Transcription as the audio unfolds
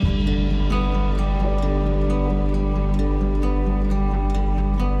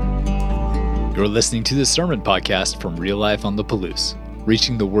You're listening to the Sermon Podcast from Real Life on the Palouse,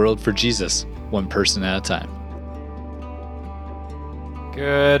 reaching the world for Jesus, one person at a time.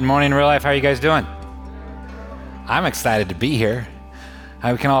 Good morning, Real Life. How are you guys doing? I'm excited to be here.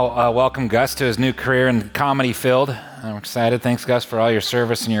 We can all welcome Gus to his new career in the comedy field. I'm excited. Thanks, Gus, for all your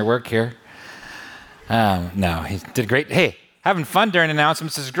service and your work here. No, he did great. Hey, having fun during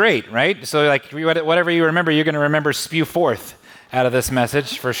announcements is great, right? So, whatever you remember, you're going to remember spew forth out of this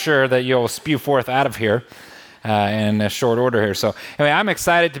message for sure, that you'll spew forth out of here in a short order here. So anyway, I'm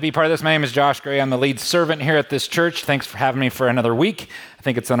excited to be part of this. My name is Josh Gray. I'm the lead servant here at this church. Thanks for having me for another week. I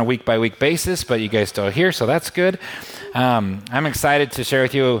think it's on a week-by-week basis, but you guys still are here, so that's good. I'm excited to share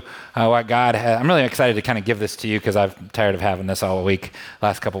with you what God has. I'm really excited to kind of give this to you because I'm tired of having this all week,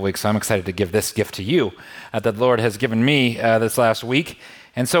 last couple of weeks. So I'm excited to give this gift to you that the Lord has given me this last week.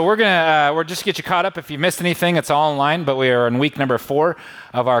 And so we're just get you caught up. If you missed anything, it's all online, but we are in week number 4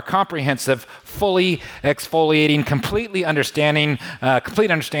 of our comprehensive, fully exfoliating, complete understanding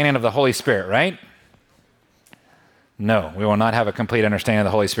of the Holy Spirit, right? No, we will not have a complete understanding of the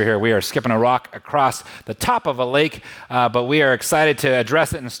Holy Spirit here. We are skipping a rock across the top of a lake, but we are excited to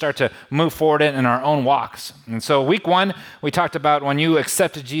address it and start to move forward in our own walks. And so week 1, we talked about when you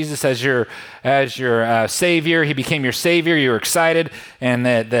accepted Jesus as your Savior, He became your Savior, you were excited, and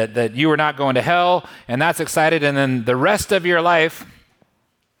that you were not going to hell, and that's excited. And then the rest of your life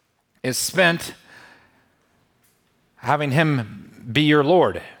is spent having Him be your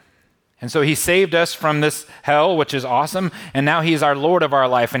Lord. And so He saved us from this hell, which is awesome, and now He's our Lord of our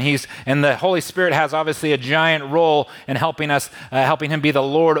life, and the Holy Spirit has obviously a giant role in helping Him be the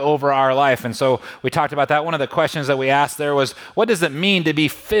Lord over our life. And so we talked about that. One of the questions that we asked there was, what does it mean to be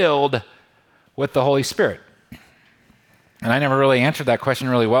filled with the Holy Spirit? And I never really answered that question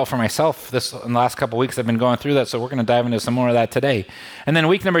really well for myself. In the last couple of weeks, I've been going through that, so we're going to dive into some more of that today. And then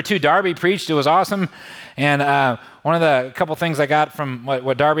week number 2, Darby preached. It was awesome. And one of the couple things I got from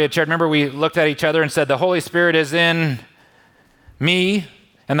what Darby had shared, remember we looked at each other and said, the Holy Spirit is in me,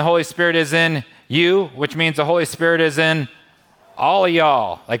 and the Holy Spirit is in you, which means the Holy Spirit is in all of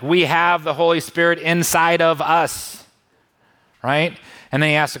y'all. Like, we have the Holy Spirit inside of us, right? And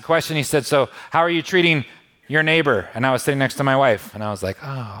then he asked a question. He said, so how are you treating your neighbor? And I was sitting next to my wife, and I was like,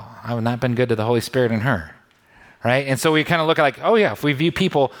 oh, I have not been good to the Holy Spirit in her, right? And so we kind of look at like, oh yeah, if we view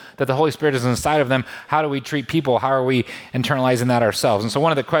people that the Holy Spirit is inside of them, how do we treat people? How are we internalizing that ourselves? And so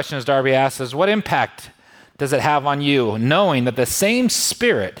one of the questions Darby asked is, what impact does it have on you knowing that the same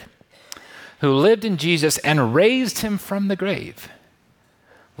Spirit who lived in Jesus and raised Him from the grave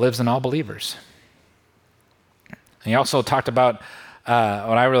lives in all believers? And he also talked about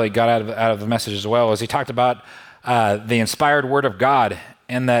what I really got out of the message as well, is he talked about the inspired Word of God,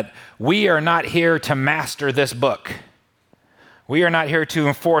 and that we are not here to master this book. We are not here to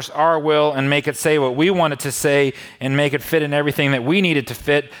enforce our will and make it say what we want it to say and make it fit in everything that we need it to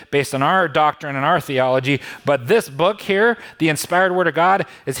fit based on our doctrine and our theology. But this book here, the inspired Word of God,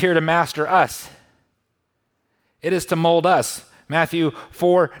 is here to master us. It is to mold us. Matthew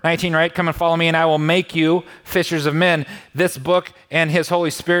 4:19, right? Come and follow me and I will make you fishers of men. This book and His Holy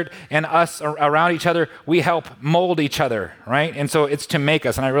Spirit and us around each other, we help mold each other, right? And so it's to make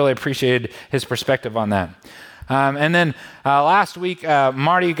us, and I really appreciated his perspective on that. And then last week,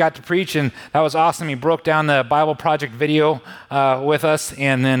 Marty got to preach, and that was awesome. He broke down the Bible Project video with us,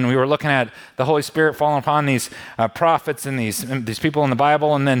 and then we were looking at the Holy Spirit falling upon these prophets and these people in the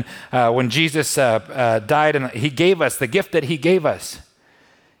Bible. And then when Jesus died, and He gave us the gift that He gave us,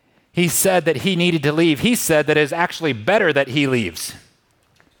 He said that He needed to leave. He said that it's actually better that He leaves.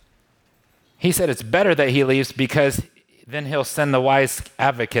 He said it's better that He leaves because then He'll send the wise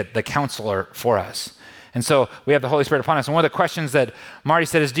advocate, the counselor, for us. And so we have the Holy Spirit upon us. And one of the questions that Marty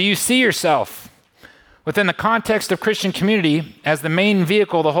said is, do you see yourself within the context of Christian community as the main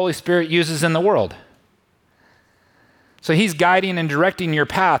vehicle the Holy Spirit uses in the world? So He's guiding and directing your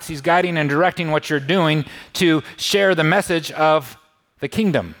paths. He's guiding and directing what you're doing to share the message of the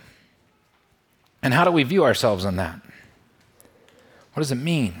kingdom. And how do we view ourselves in that? What does it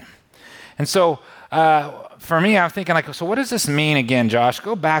mean? And so for me, I'm thinking like, so what does this mean again, Josh?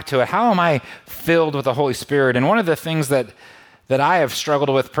 Go back to it. How am I filled with the Holy Spirit? And one of the things that I have struggled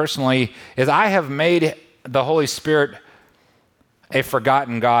with personally is I have made the Holy Spirit a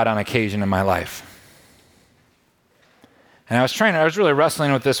forgotten God on occasion in my life. And I was really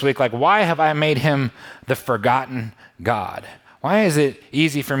wrestling with this week, like, why have I made Him the forgotten God? Why is it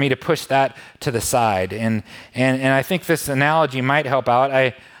easy for me to push that to the side? And I think this analogy might help out.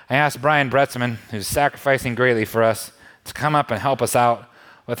 I asked Brian Bretzman, who's sacrificing greatly for us, to come up and help us out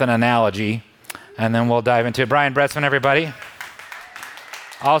with an analogy, and then we'll dive into it. Brian Bretzman, everybody,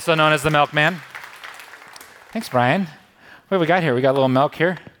 also known as the Milkman. Thanks, Brian. What have we got here? We got a little milk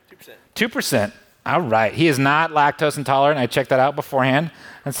here. 2%. All right. He is not lactose intolerant. I checked that out beforehand.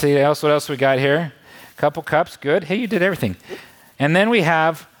 Let's see what else we got here. Couple cups. Good. Hey, you did everything. And then we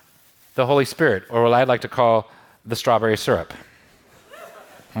have the Holy Spirit, or what I'd like to call the strawberry syrup.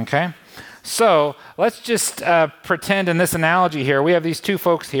 Okay? So let's just pretend in this analogy here, we have these two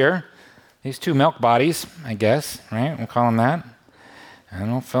folks here, these two milk bodies, I guess, right? We'll call them that. And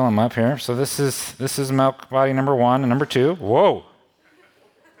we'll fill them up here. So this is milk body number 1 and number 2. Whoa.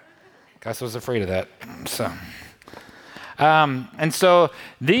 Gus was afraid of that. And so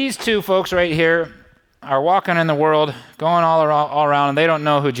these two folks right here are walking in the world, going all around, and they don't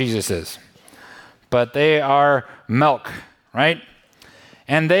know who Jesus is. But they are milk, right?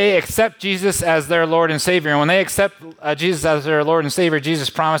 And they accept Jesus as their Lord and Savior. And when they accept Jesus as their Lord and Savior, Jesus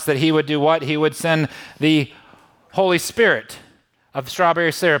promised that he would do what? He would send the Holy Spirit of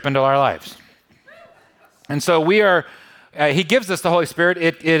strawberry syrup into our lives. And so he gives us the Holy Spirit.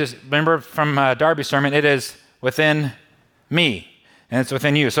 It is, remember from Darby's sermon, it is within me, and it's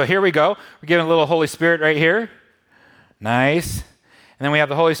within you. So here we go. We're giving a little Holy Spirit right here. Nice. And then we have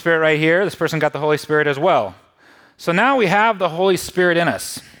the Holy Spirit right here. This person got the Holy Spirit as well. So now we have the Holy Spirit in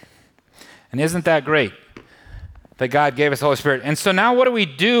us. And isn't that great that God gave us the Holy Spirit? And so now what do we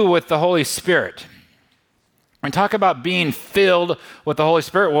do with the Holy Spirit? When we talk about being filled with the Holy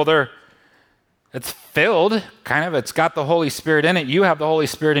Spirit, well, it's filled, kind of. It's got the Holy Spirit in it. You have the Holy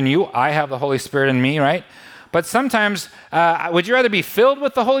Spirit in you. I have the Holy Spirit in me, right? But sometimes, would you rather be filled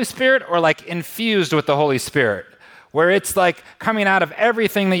with the Holy Spirit or like infused with the Holy Spirit? Where it's like coming out of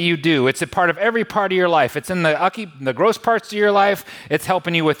everything that you do. It's a part of every part of your life. It's in the gross parts of your life. It's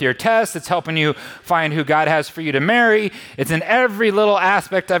helping you with your tests. It's helping you find who God has for you to marry. It's in every little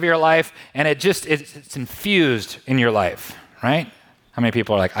aspect of your life, and it's infused in your life, right? How many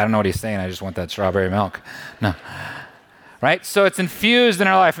people are like, I don't know what he's saying. I just want that strawberry milk. No. Right? So it's infused in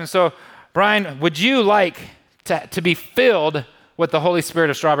our life. And so, Brian, would you like to be filled with the Holy Spirit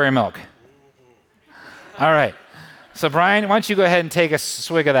of strawberry milk? All right. So, Brian, why don't you go ahead and take a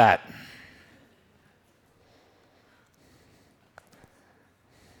swig of that?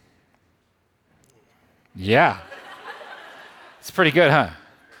 Yeah. It's pretty good, huh?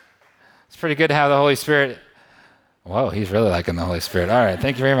 It's pretty good to have the Holy Spirit. Whoa, he's really liking the Holy Spirit. All right,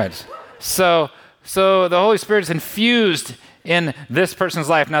 thank you very much. So the Holy Spirit is infused in this person's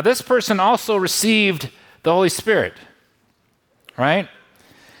life. Now, this person also received the Holy Spirit, right?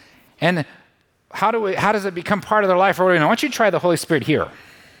 And how does it become part of their life? Or what do we know? Why don't you try the Holy Spirit here?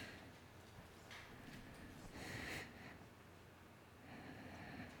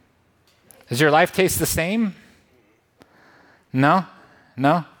 Does your life taste the same? No?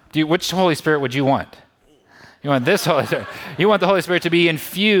 Which Holy Spirit would you want? You want this Holy Spirit. You want the Holy Spirit to be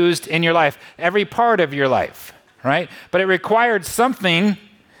infused in your life, every part of your life, right? But it required something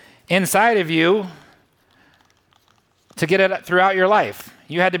inside of you to get it throughout your life.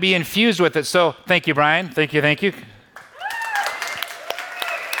 You had to be infused with it. So thank you, Brian. Thank you.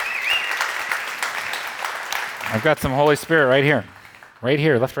 I've got some Holy Spirit right here,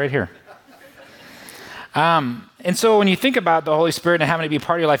 left right here. And so when you think about the Holy Spirit and having to be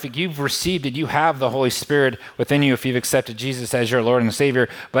part of your life, you've received it, you have the Holy Spirit within you if you've accepted Jesus as your Lord and Savior.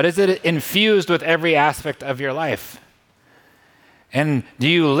 But is it infused with every aspect of your life? And do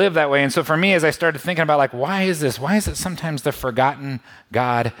you live that way? And so for me, as I started thinking about like, why is this? Why is it sometimes the forgotten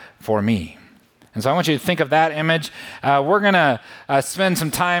God for me? And so I want you to think of that image. We're going to spend some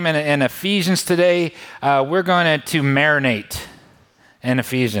time in Ephesians today. We're going to marinate in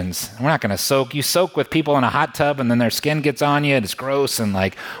Ephesians. We're not going to soak. You soak with people in a hot tub and then their skin gets on you and it's gross and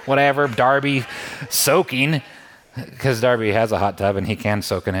like whatever. Darby soaking, because Darby has a hot tub and he can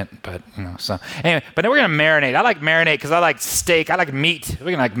soak in it, but so anyway. But then we're gonna marinate. I like marinate because I like steak. I like meat.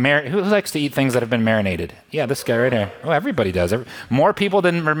 We're gonna like marinate. Who likes to eat things that have been marinated? Yeah, this guy right here. Oh, everybody does. More people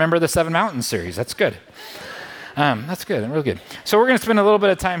didn't remember the Seven Mountains series. That's good. That's good. Real good. So we're gonna spend a little bit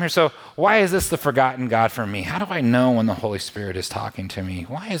of time here. So why is this the forgotten God for me? How do I know when the Holy Spirit is talking to me?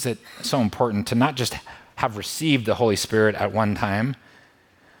 Why is it so important to not just have received the Holy Spirit at one time,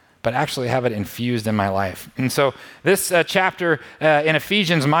 but actually have it infused in my life? And so this chapter in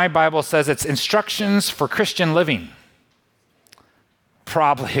Ephesians, my Bible says it's instructions for Christian living.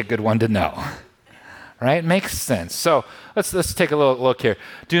 Probably a good one to know, right? Makes sense. So let's take a little look here.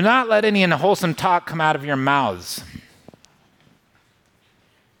 Do not let any unwholesome talk come out of your mouths.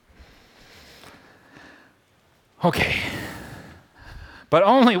 Okay. But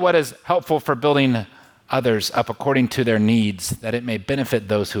only what is helpful for building others up according to their needs, that it may benefit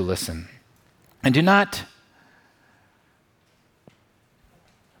those who listen. And do not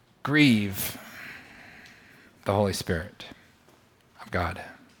grieve the Holy Spirit of God.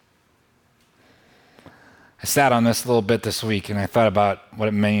 I sat on this a little bit this week and I thought about what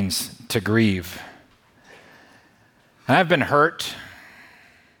it means to grieve. And I've been hurt.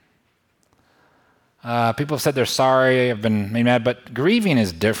 People have said they're sorry, I've been mad, but grieving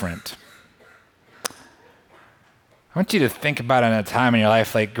is different. I want you to think about it in a time in your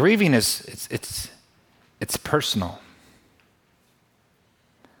life, like grieving is, it's personal.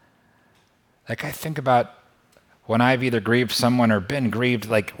 Like I think about when I've either grieved someone or been grieved,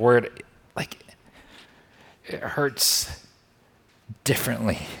 like where it hurts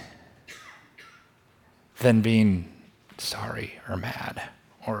differently than being sorry or mad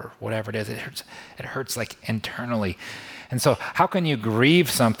or whatever it is. It hurts like internally. And so how can you grieve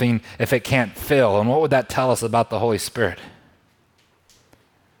something if it can't feel? And what would that tell us about the Holy Spirit?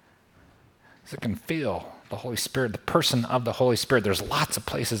 Because it can feel. The Holy Spirit, the person of the Holy Spirit. There's lots of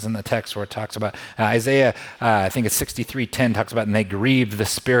places in the text where it talks about Isaiah, I think it's 63:10 talks about, and they grieved the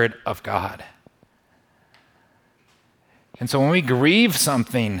Spirit of God. And so when we grieve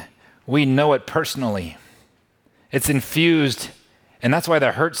something, we know it personally. It's infused, and that's why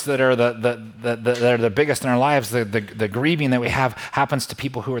the hurts that are that are the biggest in our lives, the grieving that we have happens to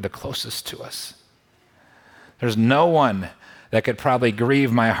people who are the closest to us. There's no one that could probably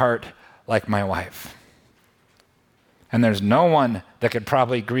grieve my heart like my wife. And there's no one that could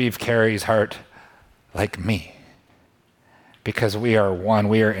probably grieve Carrie's heart like me. Because we are one,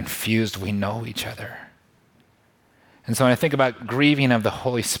 we are infused, we know each other. And so when I think about grieving of the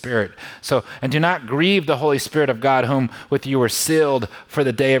Holy Spirit, and do not grieve the Holy Spirit of God, whom with you were sealed for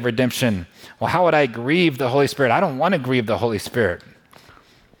the day of redemption. Well, how would I grieve the Holy Spirit? I don't want to grieve the Holy Spirit.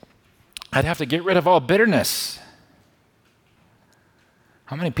 I'd have to get rid of all bitterness.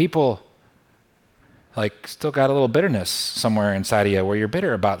 How many people still got a little bitterness somewhere inside of you where you're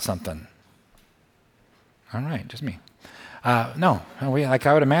bitter about something? All right, just me. No, I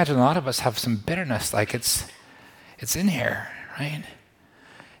would imagine a lot of us have some bitterness, it's in here, right?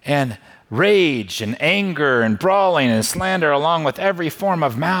 And rage and anger and brawling and slander along with every form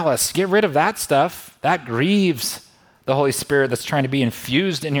of malice. Get rid of that stuff. That grieves the Holy Spirit that's trying to be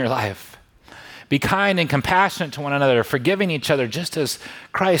infused in your life. Be kind and compassionate to one another, forgiving each other just as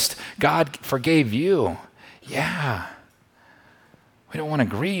Christ, God, forgave you. Yeah. We don't want to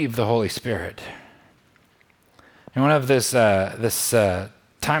grieve the Holy Spirit. And one of this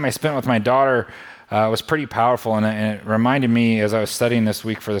time I spent with my daughter was pretty powerful, and it reminded me as I was studying this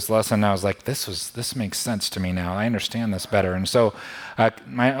week for this lesson, I was like, this makes sense to me now. I understand this better. And so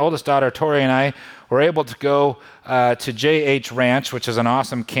my oldest daughter, Tori, and I were able to go to JH Ranch, which is an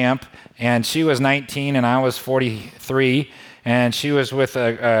awesome camp, and she was 19 and I was 43, and she was with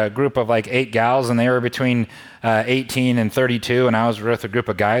a group of 8 gals, and they were between 18 and 32, and I was with a group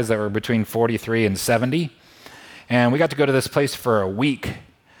of guys that were between 43 and 70. And we got to go to this place for a week,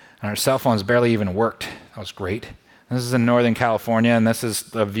 and our cell phones barely even worked. That was great. This is in Northern California, and this is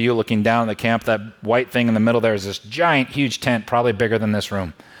the view looking down at the camp. That white thing in the middle there is this giant, huge tent, probably bigger than this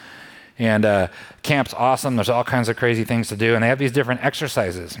room. And camp's awesome. There's all kinds of crazy things to do, and they have these different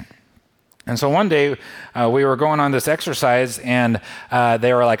exercises. And so one day we were going on this exercise, and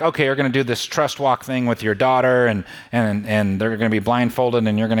they were like, okay, you're going to do this trust walk thing with your daughter, and they're going to be blindfolded,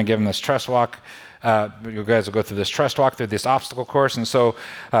 and you're going to give them this trust walk. You guys will go through this trust walk through this obstacle course. And so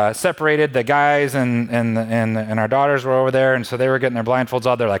separated, the guys and our daughters were over there, and so they were getting their blindfolds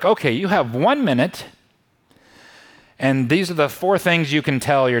on. They're like, okay, you have 1 minute, and these are the 4 things you can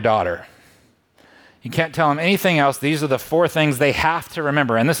tell your daughter. You can't tell them anything else. These are the 4 things they have to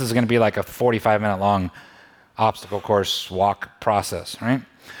remember. And this is going to be like a 45-minute long obstacle course walk process, right?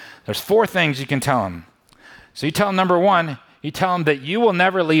 There's 4 things you can tell them. So you tell them, number 1, you tell them that you will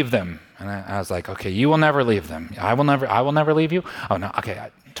never leave them. And I was like, okay, you will never leave them. I will never leave you. Oh, no, okay.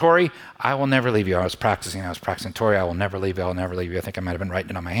 Tori, I will never leave you. I was practicing. Tori, I will never leave you. I will never leave you. I think I might have been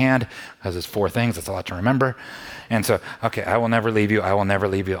writing it on my hand because it's 4 things. That's a lot to remember. And so, okay, I will never leave you. I will never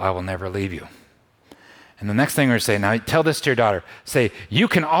leave you. I will never leave you. And the next thing we're saying, now tell this to your daughter. Say, you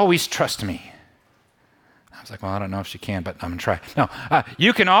can always trust me. I was like, well, I don't know if she can, but I'm going to try. No,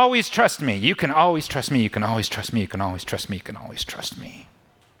 you can always trust me. You can always trust me. You can always trust me. You can always trust me. You can always trust me.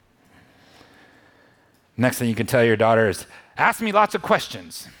 Next thing you can tell your daughter is, ask me lots of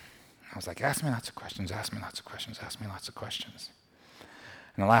questions. I was like, ask me lots of questions, ask me lots of questions, ask me lots of questions.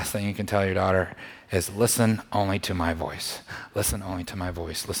 And the last thing you can tell your daughter is, listen only to my voice. Listen only to my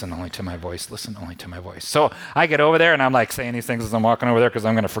voice. Listen only to my voice. Listen only to my voice. So I get over there, and I'm like saying these things as I'm walking over there because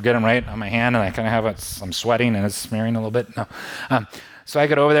I'm going to forget them right on my hand, and I kind of have it, I'm sweating, and it's smearing a little bit. No. So I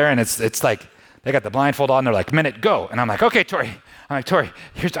get over there, and it's like They got the blindfold on. They're like, minute, go. And I'm like, okay, Tori. I'm like, Tori,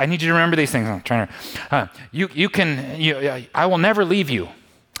 I need you to remember these things. I'm trying to, I will never leave you.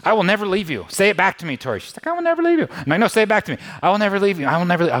 I will never leave you. Say it back to me, Tori. She's like, I will never leave you. I'm like, no, say it back to me. I will never leave you. I will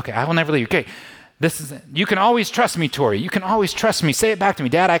never leave you. Okay, I will never leave you. Okay, you can always trust me, Tori. You can always trust me. Say it back to me.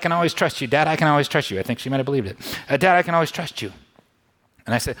 Dad, I can always trust you. Dad, I can always trust you. I think she might have believed it. Dad, I can always trust you.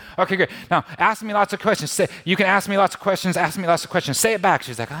 And I said, okay, great. Now, ask me lots of questions. You can ask me lots of questions. Ask me lots of questions. Say it back.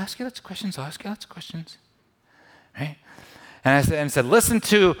 She's like, I'll ask you lots of questions. I'll ask you lots of questions. Right? And I said, listen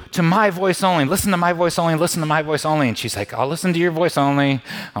to my voice only. Listen to my voice only. Listen to my voice only. And she's like, I'll listen to your voice only.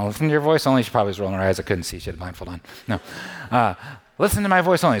 I'll listen to your voice only. She probably was rolling her eyes. I couldn't see. She had a blindfold on. No. Listen to my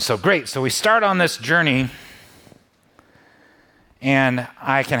voice only. So great. So we start on this journey. And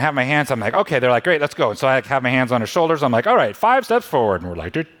I can have my hands, I'm like, okay, they're like, great, let's go. And so I have my hands on her shoulders. I'm like, all right, 5 steps forward. And we're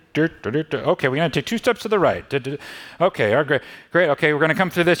like, okay, we're going to take 2 steps to the right. Okay, all right, great. Okay, we're going to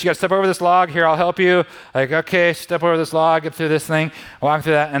come through this. You got to step over this log. Here, I'll help you. Like, okay, step over this log, get through this thing, walk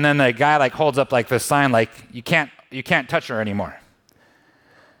through that. And then the guy like holds up like this sign, like you can't touch her anymore.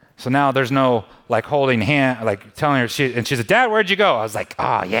 So now there's no like holding hand, like telling her, and she said, Dad, where'd you go? I was like,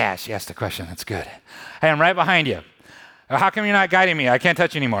 oh yeah, she asked a question. That's good. Hey, I'm right behind you. How come you're not guiding me? I can't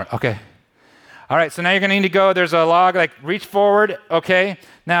touch you anymore. Okay. All right, so now you're going to need to go. There's a log, like reach forward. Okay.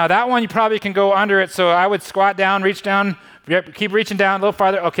 Now that one, you probably can go under it. So I would squat down, reach down, keep reaching down a little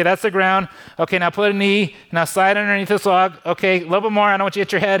farther. Okay, that's the ground. Okay, now put a knee. Now slide underneath this log. Okay, a little bit more. I don't want you to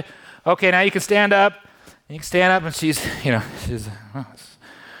hit your head. Okay, now you can stand up. You can stand up, and she's well,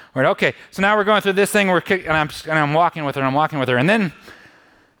 weird. Okay, so now we're going through this thing. And I'm walking with her. And then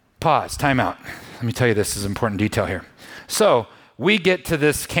pause, time out. Let me tell you this is important detail here. So we get to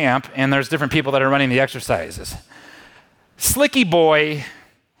this camp, and there's different people that are running the exercises. Slicky Boy,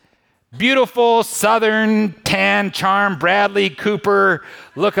 beautiful Southern tan charm, Bradley Cooper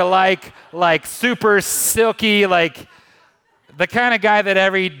look-alike, like super silky, like the kind of guy that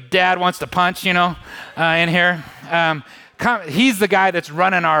every dad wants to punch, in here. He's the guy that's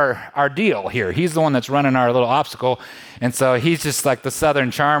running our deal here. He's the one that's running our little obstacle. And so he's just like the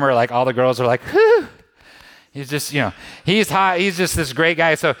Southern charmer, like all the girls are like, whoo. He's just, he's hot. He's just this great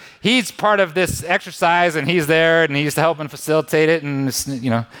guy. So he's part of this exercise, and he's there, and he's helping facilitate it, and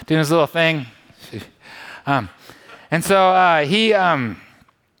doing his little thing. And so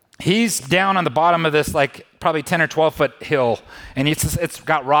he's down on the bottom of this, like probably 10 or 12 foot hill, and it's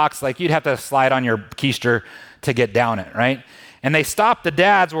got rocks. Like you'd have to slide on your keister to get down it, right? And they stopped the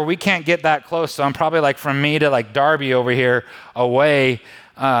dads where we can't get that close. So I'm probably like from me to like Darby over here away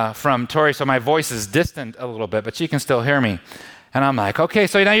from Tori, so my voice is distant a little bit, but she can still hear me. And I'm like, okay,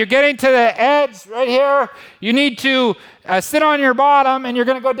 so now you're getting to the edge right here. You need to sit on your bottom, and you're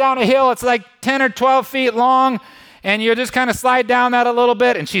going to go down a hill. It's like 10 or 12 feet long, and you just kind of slide down that a little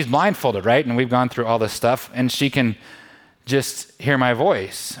bit. And she's blindfolded, right? And we've gone through all this stuff, and she can just hear my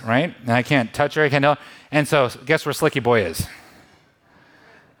voice, right? And I can't touch her, I can't know. And so guess where Slicky Boy is?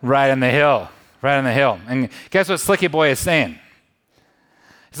 Right on the hill. And guess what Slicky Boy is saying?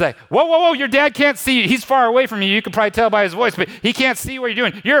 He's like, whoa, your dad can't see you. He's far away from you. You can probably tell by his voice, but he can't see what you're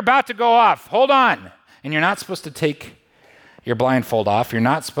doing. You're about to go off. Hold on. And you're not supposed to take your blindfold off. You're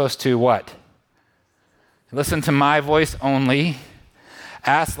not supposed to what? Listen to my voice only.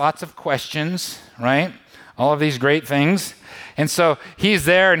 Ask lots of questions, right? All of these great things. And so he's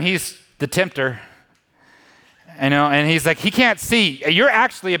there, and he's the tempter. And he's like, he can't see. You're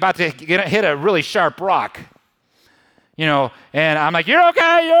actually about to hit a really sharp rock. And I'm like, you're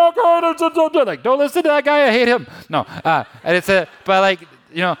okay. Like, don't listen to that guy. I hate him. No,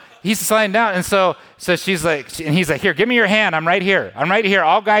 he's sliding down. And so she's like, and he's like, here, give me your hand. I'm right here.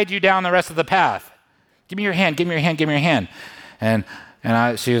 I'll guide you down the rest of the path. Give me your hand. And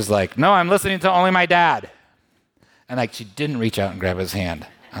she was like, no, I'm listening to only my dad. And like, she didn't reach out and grab his hand.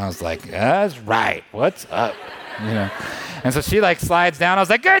 I was like, that's right. What's up? And so she like slides down. I was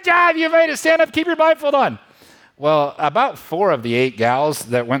like, good job. You made it. Stand up. Keep your blindfold on. Well, about 4 of the 8 gals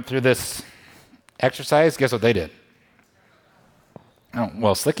that went through this exercise, guess what they did? Oh,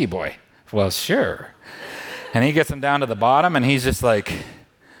 well, Slicky Boy. Well, sure. And he gets them down to the bottom, and he's just like,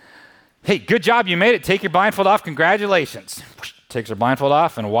 hey, good job, you made it. Take your blindfold off. Congratulations. Takes her blindfold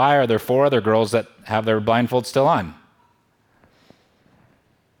off, and why are there 4 other girls that have their blindfold still on?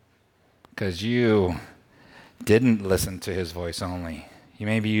 Because you didn't listen to his voice only.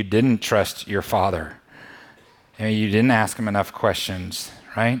 Maybe you didn't trust your father. Maybe you didn't ask him enough questions,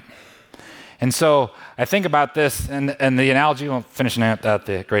 right? And so I think about this, and the analogy, we'll finish out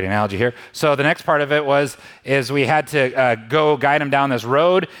the great analogy here. So the next part of it is we had to go guide him down this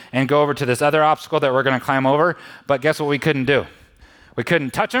road and go over to this other obstacle that we're going to climb over. But guess what we couldn't do? We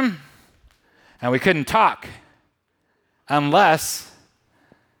couldn't touch him, And we couldn't talk unless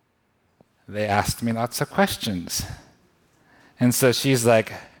they asked me lots of questions. And so she's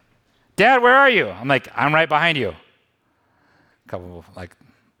like, Dad, where are you? I'm like, I'm right behind you. A couple like,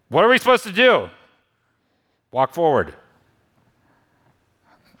 what are we supposed to do? Walk forward.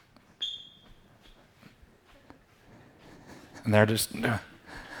 And they're just,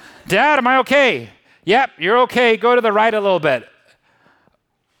 Dad, am I okay? Yep, you're okay. Go to the right a little bit.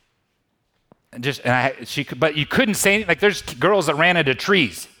 But you couldn't say anything. Like, there's girls that ran into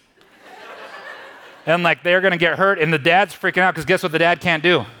trees. And like, they're going to get hurt. And the dad's freaking out because guess what the dad can't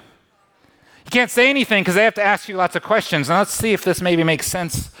do? He can't say anything because they have to ask you lots of questions. Now let's see if this maybe makes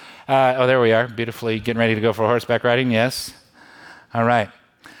sense. There we are, beautifully getting ready to go for horseback riding. Yes. All right.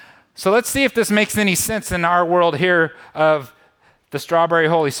 So let's see if this makes any sense in our world here of the strawberry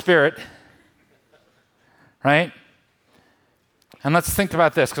Holy Spirit. Right? And let's think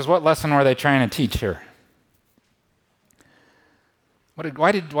about this, because what lesson were they trying to teach here?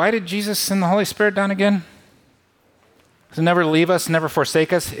 Why did Jesus send the Holy Spirit down again? To never leave us, never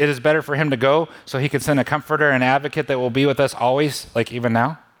forsake us. It is better for him to go so he could send a comforter, an advocate that will be with us always, like even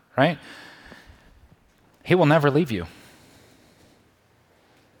now, right? He will never leave you.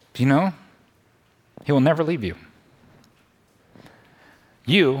 Do you know? He will never leave you.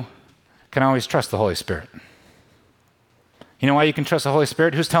 You can always trust the Holy Spirit. You know why you can trust the Holy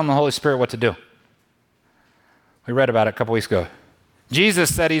Spirit? Who's telling the Holy Spirit what to do? We read about it a couple weeks ago.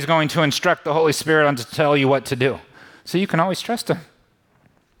 Jesus said he's going to instruct the Holy Spirit on to tell you what to do. So you can always trust him.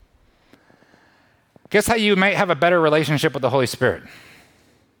 Guess how you might have a better relationship with the Holy Spirit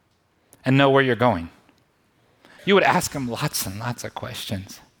and know where you're going? You would ask him lots and lots of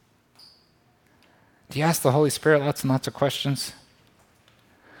questions. Do you ask the Holy Spirit lots and lots of questions?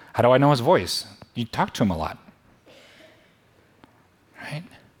 How do I know his voice? You talk to him a lot. Right?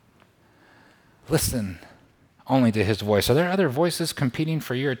 Listen only to his voice. Are there other voices competing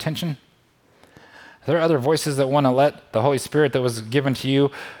for your attention? Are there other voices that want to let the Holy Spirit that was given to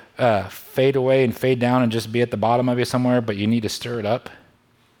you fade away and fade down and just be at the bottom of you somewhere, but you need to stir it up?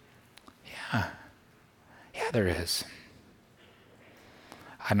 Yeah, there is.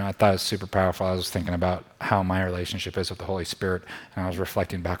 I know, I thought it was super powerful. I was thinking about how my relationship is with the Holy Spirit, and I was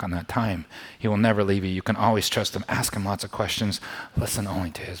reflecting back on that time. He will never leave you. You can always trust him. Ask him lots of questions. Listen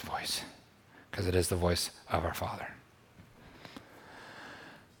only to his voice, because it is the voice of our Father.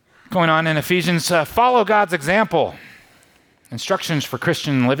 Going on in Ephesians, follow God's example. Instructions for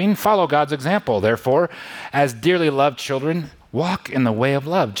Christian living, follow God's example. Therefore, as dearly loved children, walk in the way of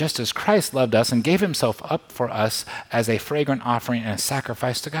love, just as Christ loved us and gave himself up for us as a fragrant offering and a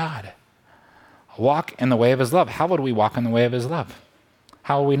sacrifice to God. Walk in the way of his love. How would we walk in the way of his love?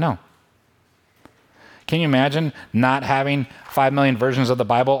 How will we know? Can you imagine not having 5 million versions of the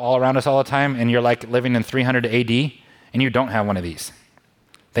Bible all around us all the time, and you're like living in 300 AD, and you don't have one of these?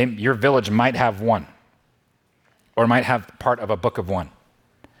 Your village might have one, or might have part of a book of one,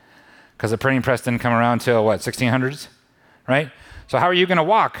 because the printing press didn't come around till 1600s, right? So how are you going to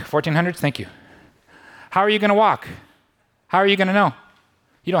walk? 1400s? Thank you. How are you going to walk? How are you going to know?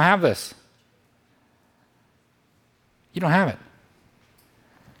 You don't have this. You don't have it.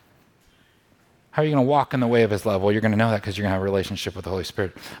 How are you going to walk in the way of his love? Well, you're going to know that because you're going to have a relationship with the Holy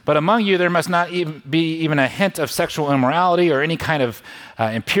Spirit. But among you, there must not be even a hint of sexual immorality or any kind of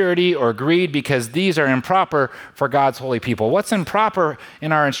impurity or greed, because these are improper for God's holy people. What's improper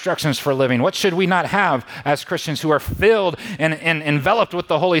in our instructions for living? What should we not have as Christians who are filled and enveloped with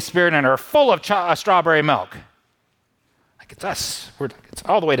the Holy Spirit and are full of strawberry milk? Like, it's us. It's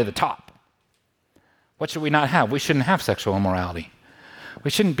all the way to the top. What should we not have? We shouldn't have sexual immorality.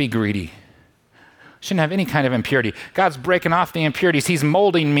 We shouldn't be greedy. Shouldn't have any kind of impurity. God's breaking off the impurities. He's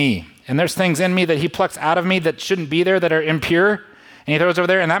molding me. And there's things in me that he plucks out of me that shouldn't be there, that are impure. And he throws over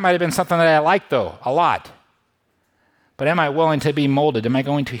there. And that might have been something that I like, though, a lot. But am I willing to be molded? Am I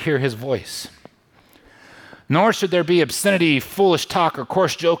going to hear his voice? Nor should there be obscenity, foolish talk, or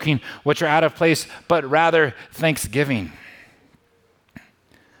coarse joking, which are out of place, but rather thanksgiving.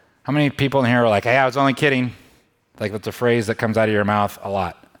 How many people in here are like, hey, I was only kidding? Like, that's a phrase that comes out of your mouth a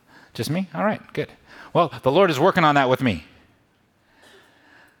lot. Just me? All right, good. Well, the Lord is working on that with me.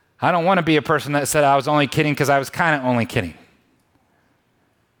 I don't want to be a person that said I was only kidding, because I was kind of only kidding.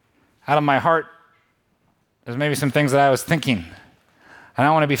 Out of my heart, there's maybe some things that I was thinking. I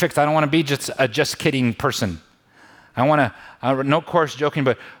don't want to be fixed. I don't want to be just a just kidding person. I want to, no coarse joking,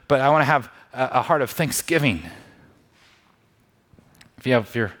 but I want to have a heart of thanksgiving.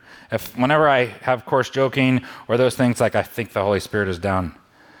 If whenever I have coarse joking or those things, like, I think the Holy Spirit is down,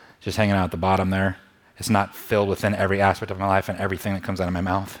 just hanging out at the bottom there. It's not filled within every aspect of my life and everything that comes out of my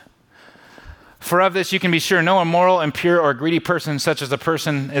mouth. For of this you can be sure, no immoral, impure, or greedy person, such as a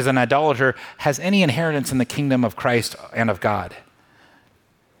person is an idolater, has any inheritance in the kingdom of Christ and of God.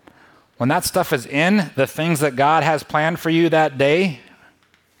 When that stuff is in, the things that God has planned for you that day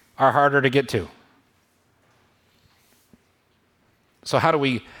are harder to get to. So how do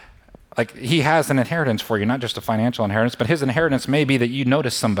we, he has an inheritance for you, not just a financial inheritance, but his inheritance may be that you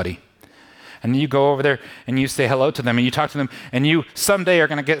notice somebody. And you go over there and you say hello to them and you talk to them, and you someday are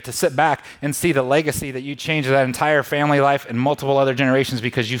going to get to sit back and see the legacy that you changed that entire family life and multiple other generations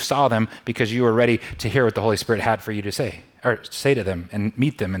because you saw them, because you were ready to hear what the Holy Spirit had for you to say, or say to them and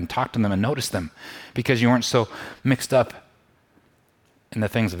meet them and talk to them and notice them, because you weren't so mixed up in the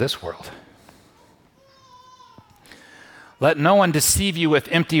things of this world. Let no one deceive you with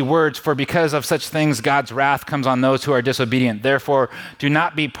empty words, for because of such things God's wrath comes on those who are disobedient. Therefore, do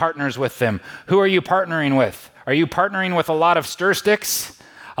not be partners with them. Who are you partnering with? Are you partnering with a lot of stir sticks?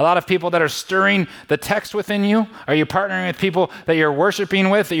 A lot of people that are stirring the text within you? Are you partnering with people that you're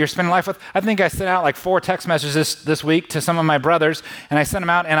worshiping with, that you're spending life with? I think I sent out like 4 text messages this week to some of my brothers, and I sent them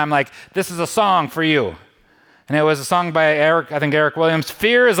out, and I'm like, this is a song for you. And it was a song by Eric Williams,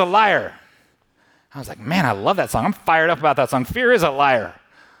 Fear is a Liar. I was like, man, I love that song. I'm fired up about that song. Fear is a liar.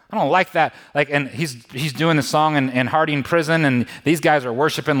 I don't like that. And he's doing the song in Harding Prison, and these guys are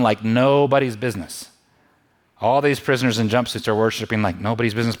worshiping like nobody's business. All these prisoners in jumpsuits are worshiping like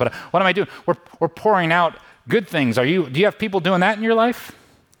nobody's business. But what am I doing? We're pouring out good things. Do you have people doing that in your life?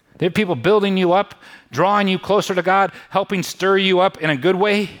 Do you have people building you up, drawing you closer to God, helping stir you up in a good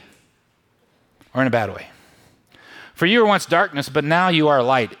way or in a bad way? For you were once darkness, but now you are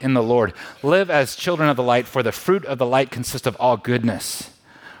light in the Lord. Live as children of the light, for the fruit of the light consists of all goodness,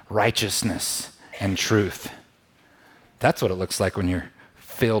 righteousness, and truth. That's what it looks like when you're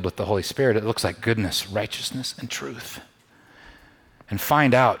filled with the Holy Spirit. It looks like goodness, righteousness, and truth. And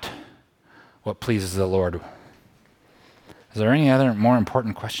find out what pleases the Lord. Is there any other more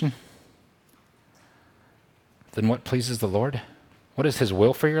important question than what pleases the Lord? What is his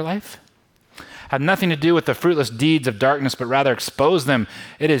will for your life? Have nothing to do with the fruitless deeds of darkness, but rather expose them.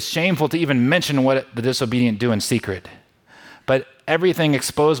 It is shameful to even mention what the disobedient do in secret. But everything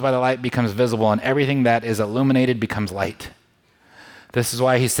exposed by the light becomes visible, and everything that is illuminated becomes light. This is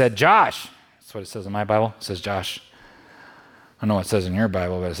why he said, Josh. That's what it says in my Bible. It says Josh. I don't know what it says in your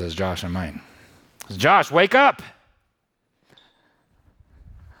Bible, but it says Josh in mine. It says, Josh, wake up.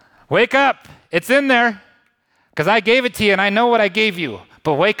 Wake up. It's in there because I gave it to you, and I know what I gave you.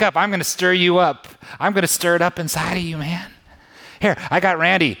 But wake up, I'm going to stir you up. I'm going to stir it up inside of you, man. Here, I got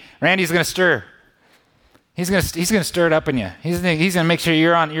Randy. Randy's going to stir. He's going to stir it up in you. He's going to make sure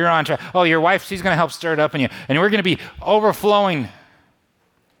you're on track. Oh, your wife, she's going to help stir it up in you. And we're going to be overflowing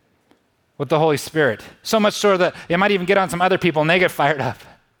with the Holy Spirit. So much so that it might even get on some other people and they get fired up.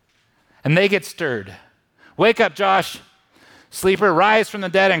 And they get stirred. Wake up, Josh. Sleeper, rise from the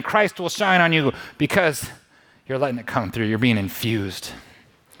dead and Christ will shine on you because you're letting it come through. You're being infused.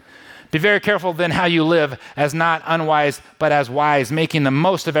 Be very careful then how you live, as not unwise, but as wise, making the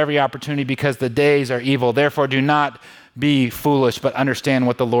most of every opportunity because the days are evil. Therefore, do not be foolish, but understand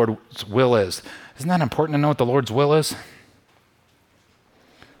what the Lord's will is. Isn't that important to know what the Lord's will is?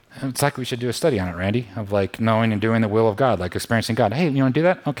 It's like we should do a study on it, Randy, of knowing and doing the will of God, like experiencing God. Hey, you want to do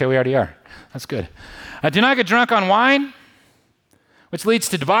that? Okay, we already are. That's good. Do not get drunk on wine, which leads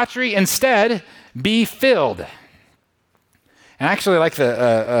to debauchery. Instead, be filled. And I actually like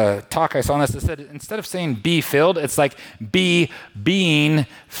the talk I saw on this. It said instead of saying be filled, it's like be being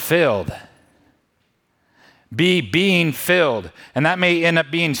filled. Be being filled. And that may end up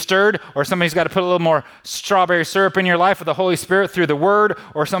being stirred, or somebody's got to put a little more strawberry syrup in your life with the Holy Spirit through the Word,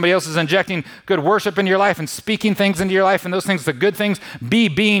 or somebody else is injecting good worship into your life and speaking things into your life, and those things, the good things. Be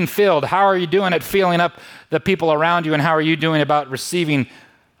being filled. How are you doing at filling up the people around you, and how are you doing about receiving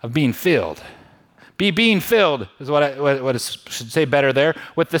of being filled? Be being filled is what it should say better there,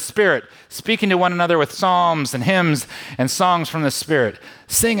 with the Spirit, speaking to one another with psalms and hymns and songs from the Spirit.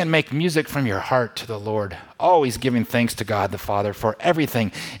 Sing and make music from your heart to the Lord, always giving thanks to God the Father for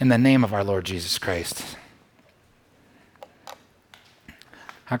everything in the name of our Lord Jesus Christ.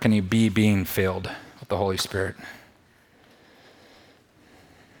 How can you be being filled with the Holy Spirit?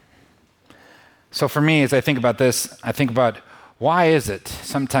 So for me, as I think about this, I think about why is it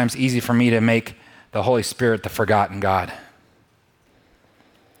sometimes easy for me to make the Holy Spirit the forgotten God?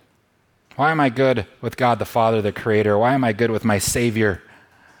 Why am I good with God the Father, the Creator? Why am I good with my Savior?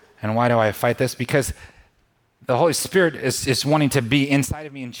 And why do I fight this? Because the Holy Spirit is wanting to be inside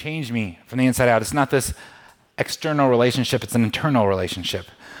of me and change me from the inside out. It's not this external relationship, it's an internal relationship.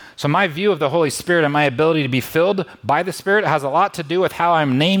 So my view of the Holy Spirit and my ability to be filled by the Spirit has a lot to do with how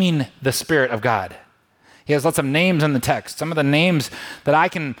I'm naming the Spirit of God. He has lots of names in the text. Some of the names that I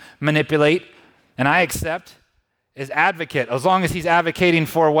can manipulate and I accept is advocate, as long as he's advocating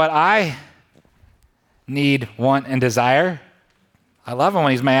for what I need, want, and desire. I love him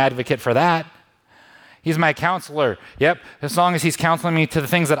when he's my advocate for that. He's my counselor. Yep, as long as he's counseling me to the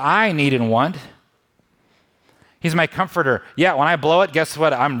things that I need and want. He's my comforter. Yeah, when I blow it, guess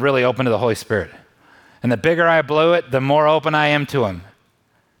what? I'm really open to the Holy Spirit. And the bigger I blow it, the more open I am to him.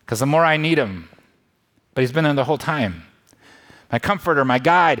 Because the more I need him. But he's been there the whole time. My comforter, my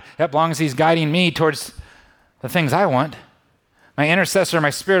guide. Yep, as long as he's guiding me towards the things I want. My intercessor,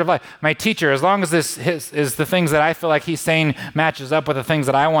 my spirit of life. My teacher, as long as this is the things that I feel like he's saying matches up with the things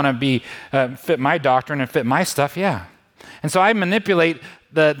that I want to be, fit my doctrine and fit my stuff, yeah. And so I manipulate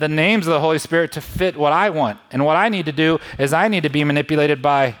the names of the Holy Spirit to fit what I want. And what I need to do is I need to be manipulated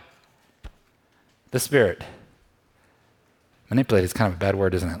by the Spirit. Manipulate is kind of a bad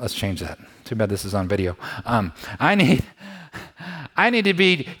word, isn't it? Let's change that. Too bad this is on video. I need to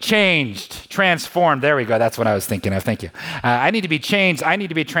be changed, transformed. There we go. That's what I was thinking of. Thank you. I need to be changed. I need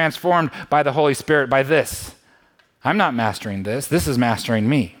to be transformed by the Holy Spirit, by this. I'm not mastering this. This is mastering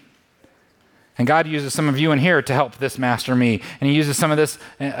me. And God uses some of you in here to help this master me. And he uses some of this,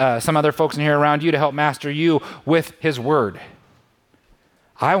 some other folks in here around you to help master you with his word.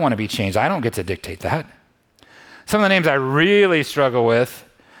 I want to be changed. I don't get to dictate that. Some of the names I really struggle with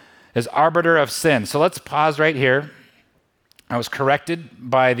is arbiter of sin. So let's pause right here. I was corrected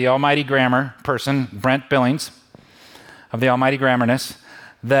by the almighty grammar person, Brent Billings, of the almighty grammarness,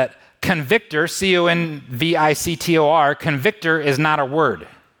 that convictor, C-O-N-V-I-C-T-O-R, convictor is not a word.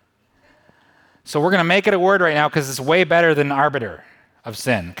 So we're going to make it a word right now because it's way better than arbiter of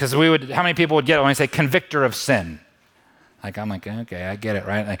sin. Because how many people would get it when I say convictor of sin? I'm like, okay, I get it,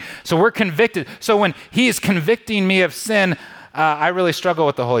 right? So we're convicted. So when he is convicting me of sin, I really struggle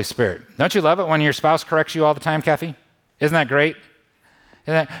with the Holy Spirit. Don't you love it when your spouse corrects you all the time, Kathy? Isn't that great?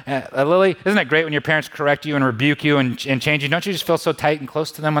 Lily, isn't it great when your parents correct you and rebuke you and change you? Don't you just feel so tight and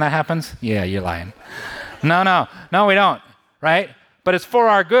close to them when that happens? Yeah, you're lying. No, we don't, right? But it's for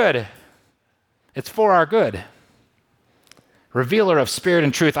our good. It's for our good. Revealer of spirit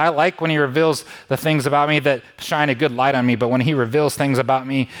and truth. I like when he reveals the things about me that shine a good light on me, but when he reveals things about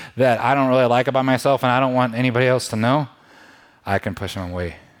me that I don't really like about myself and I don't want anybody else to know, I can push him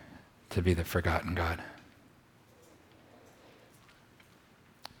away to be the forgotten God.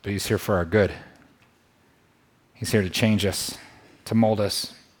 But he's here for our good. He's here to change us, to mold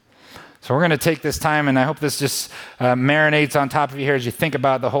us. So we're going to take this time, and I hope this just marinates on top of you here as you think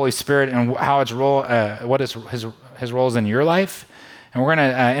about the Holy Spirit and how its role, what is his roles in your life. And we're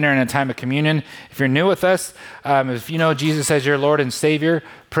going to enter in a time of communion. If you're new with us, if you know Jesus as your Lord and Savior,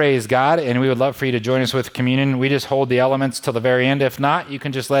 praise God, and we would love for you to join us with communion. We just hold the elements till the very end. If not, you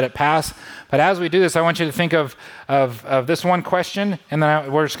can just let it pass. But as we do this, I want you to think of this one question, and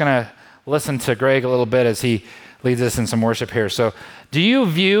then we're just going to listen to Greg a little bit as he leads us in some worship here. So do you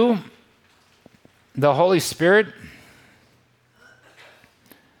view the Holy Spirit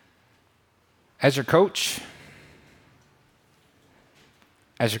as your coach,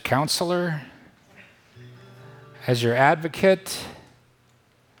 as your counselor, as your advocate?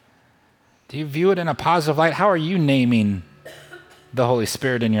 Do you view it in a positive light? How are you naming the Holy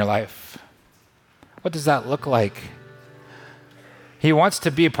Spirit in your life? What does that look like? He wants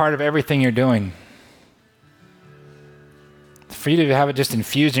to be a part of everything you're doing. For you to have it just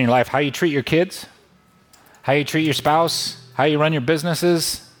infused in your life, how you treat your kids, how you treat your spouse, how you run your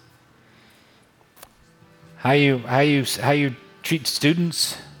businesses, how you treat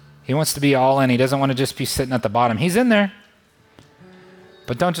students. He wants to be all in. He doesn't want to just be sitting at the bottom. He's in there.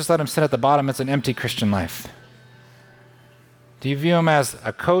 But don't just let him sit at the bottom. It's an empty Christian life. Do you view him as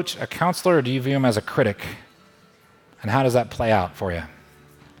a coach, a counselor, or do you view him as a critic? And how does that play out for you?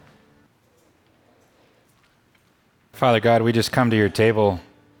 Father God, we just come to your table.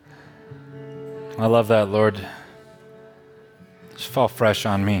 I love that, Lord. Just fall fresh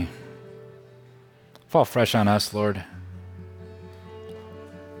on me. Fall fresh on us, Lord.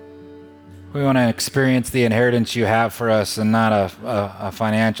 We want to experience the inheritance you have for us, and not a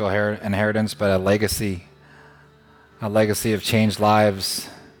financial inheritance, but a legacy of changed lives.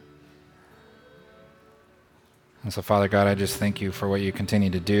 And so, Father God, I just thank you for what you continue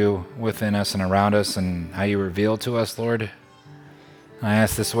to do within us and around us, and how you reveal to us, Lord. I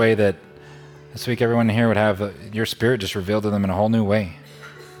ask this way that this week everyone here would have your Spirit just revealed to them in a whole new way.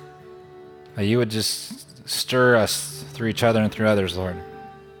 That you would just stir us through each other and through others, Lord.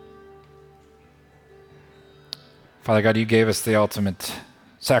 Father God, you gave us the ultimate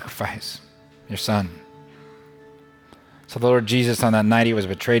sacrifice, your son. So the Lord Jesus, on that night he was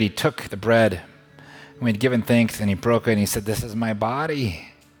betrayed, he took the bread, and we'd given thanks, and he broke it, and he said, "This is my body.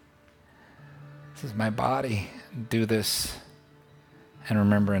 This is my body. Do this in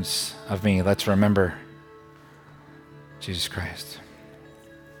remembrance of me." Let's remember Jesus Christ.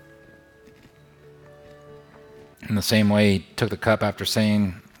 In the same way, he took the cup after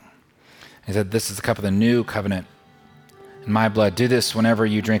saying, he said, "This is the cup of the new covenant in my blood. Do this whenever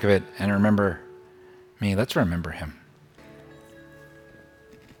you drink of it and remember me." Let's remember him.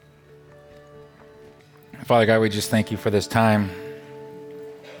 Father God, we just thank you for this time.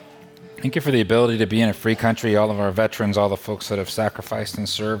 Thank you for the ability to be in a free country, all of our veterans, all the folks that have sacrificed and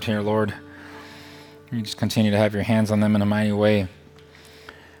served here, Lord. You just continue to have your hands on them in a mighty way.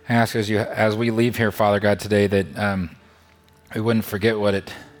 I ask as we leave here, Father God, today, that we wouldn't forget what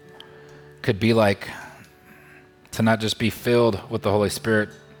it could be like to not just be filled with the Holy Spirit,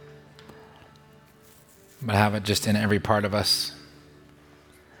 but have it just in every part of us,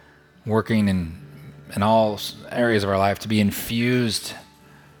 working in all areas of our life, to be infused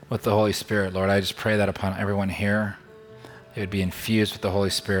with the Holy Spirit. Lord, I just pray that upon everyone here. They would be infused with the Holy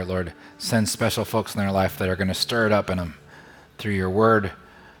Spirit, Lord. Send special folks in their life that are going to stir it up in them through your word,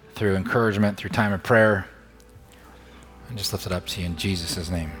 through encouragement, through time of prayer. And just lift it up to you in Jesus'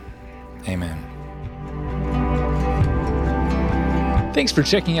 name. Amen. Thanks for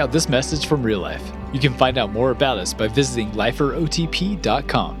checking out this message from Real Life. You can find out more about us by visiting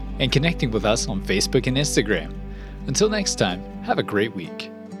liferotp.com and connecting with us on Facebook and Instagram. Until next time, have a great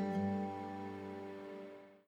week.